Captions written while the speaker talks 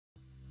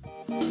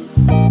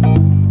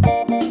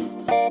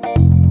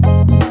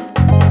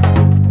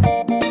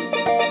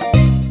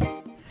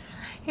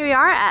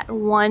at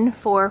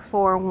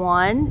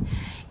 1441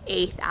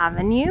 8th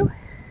Avenue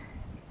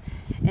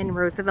in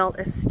Roosevelt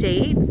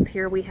Estates.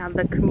 Here we have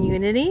the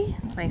community.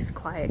 It's a nice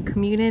quiet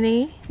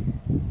community.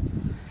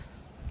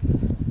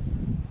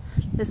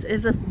 This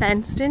is a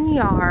fenced-in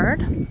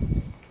yard.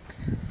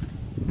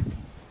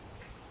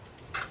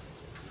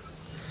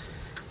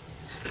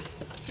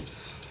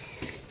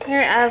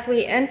 Here as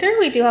we enter,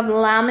 we do have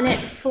laminate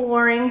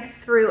flooring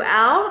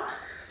throughout.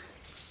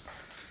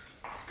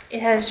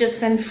 It has just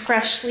been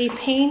freshly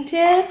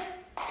painted.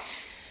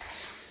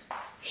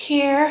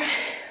 Here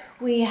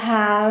we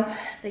have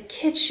the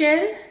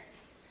kitchen.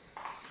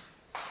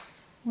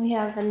 We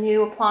have the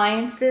new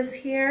appliances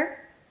here.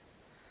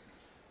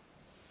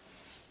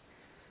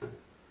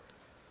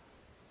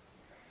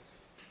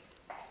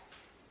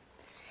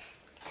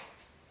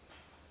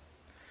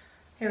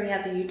 Here we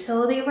have the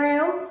utility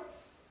room.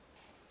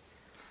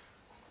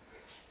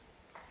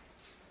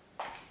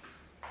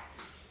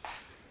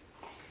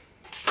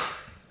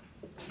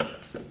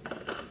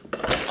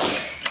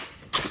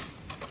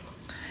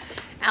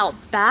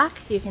 Out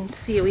back, you can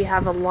see we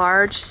have a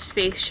large,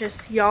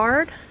 spacious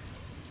yard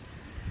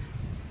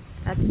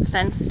that's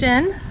fenced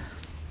in.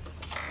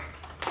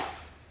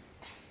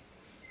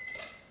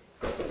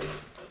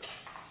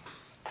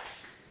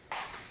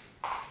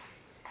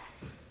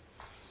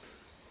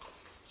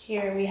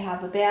 Here we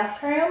have a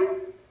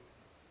bathroom.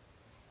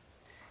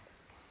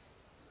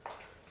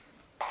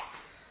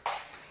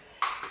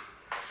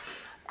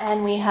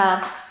 And we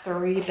have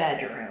 3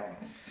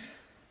 bedrooms.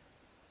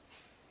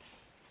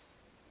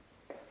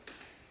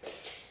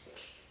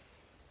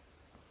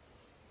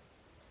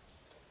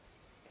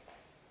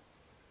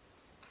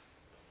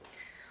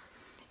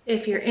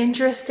 If you're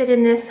interested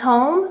in this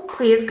home,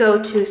 please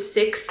go to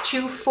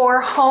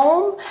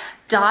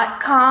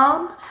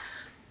 624home.com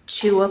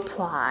to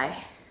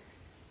apply.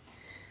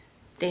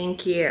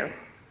 Thank you.